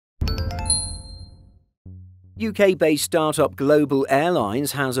UK-based startup Global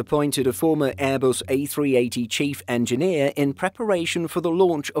Airlines has appointed a former Airbus A380 chief engineer in preparation for the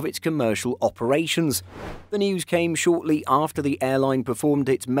launch of its commercial operations. The news came shortly after the airline performed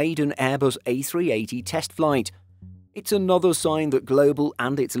its maiden Airbus A380 test flight. It's another sign that Global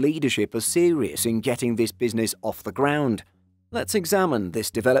and its leadership are serious in getting this business off the ground. Let's examine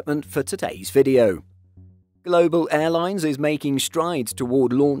this development for today's video. Global Airlines is making strides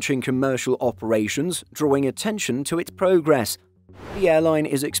toward launching commercial operations, drawing attention to its progress. The airline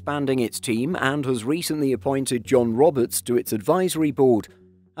is expanding its team and has recently appointed John Roberts to its advisory board.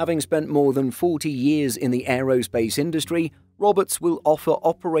 Having spent more than 40 years in the aerospace industry, Roberts will offer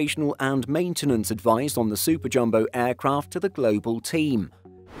operational and maintenance advice on the super jumbo aircraft to the Global team.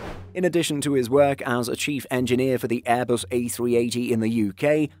 In addition to his work as a chief engineer for the Airbus A380 in the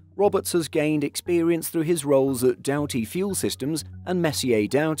UK, Roberts has gained experience through his roles at Doughty Fuel Systems and Messier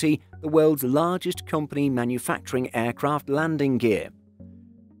Doughty, the world's largest company manufacturing aircraft landing gear.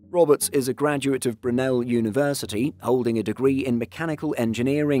 Roberts is a graduate of Brunel University, holding a degree in mechanical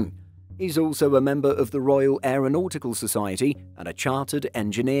engineering. He's also a member of the Royal Aeronautical Society and a chartered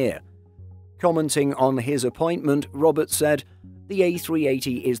engineer. Commenting on his appointment, Roberts said, "The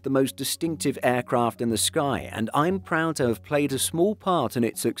A380 is the most distinctive aircraft in the sky, and I'm proud to have played a small part in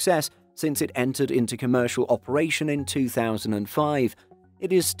its success since it entered into commercial operation in 2005.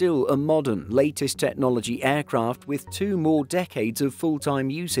 It is still a modern, latest technology aircraft with 2 more decades of full-time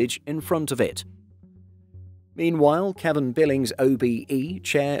usage in front of it." Meanwhile, Kevin Billings, OBE,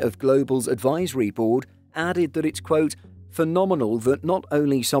 chair of Global's advisory board, added that it's, quote, "phenomenal that not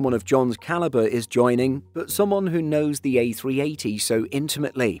only someone of John's caliber is joining, but someone who knows the A380 so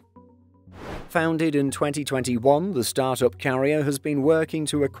intimately." Founded in 2021, the startup carrier has been working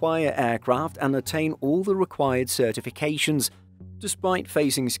to acquire aircraft and attain all the required certifications. Despite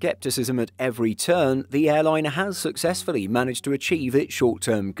facing skepticism at every turn, the airline has successfully managed to achieve its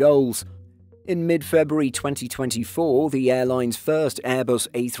short-term goals. In mid-February 2024, the airline's first Airbus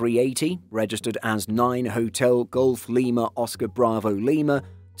A380, registered as 9 Hotel Golf Lima Oscar Bravo Lima,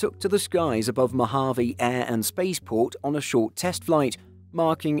 took to the skies above Mojave Air and Spaceport on a short test flight,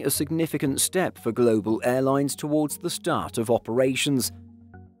 marking a significant step for Global Airlines towards the start of operations.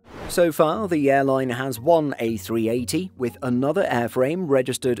 So far, the airline has one A380, with another airframe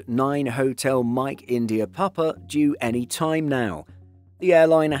registered 9 Hotel Mike India Papa due any time now. The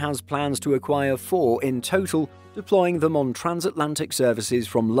airline has plans to acquire 4 in total, deploying them on transatlantic services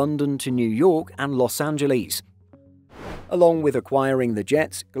from London to New York and Los Angeles. Along with acquiring the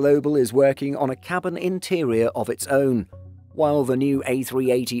jets, Global is working on a cabin interior of its own. While the new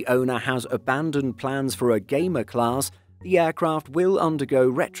A380 owner has abandoned plans for a gamer class, the aircraft will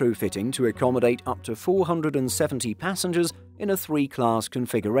undergo retrofitting to accommodate up to 470 passengers in a 3-class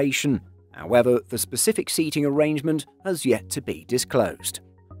configuration. However, the specific seating arrangement has yet to be disclosed.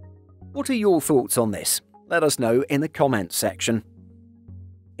 What are your thoughts on this? Let us know in the comments section.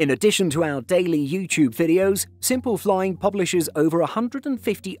 In addition to our daily YouTube videos, Simple Flying publishes over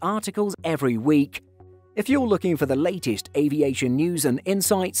 150 articles every week. If you're looking for the latest aviation news and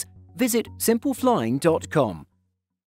insights, visit simpleflying.com.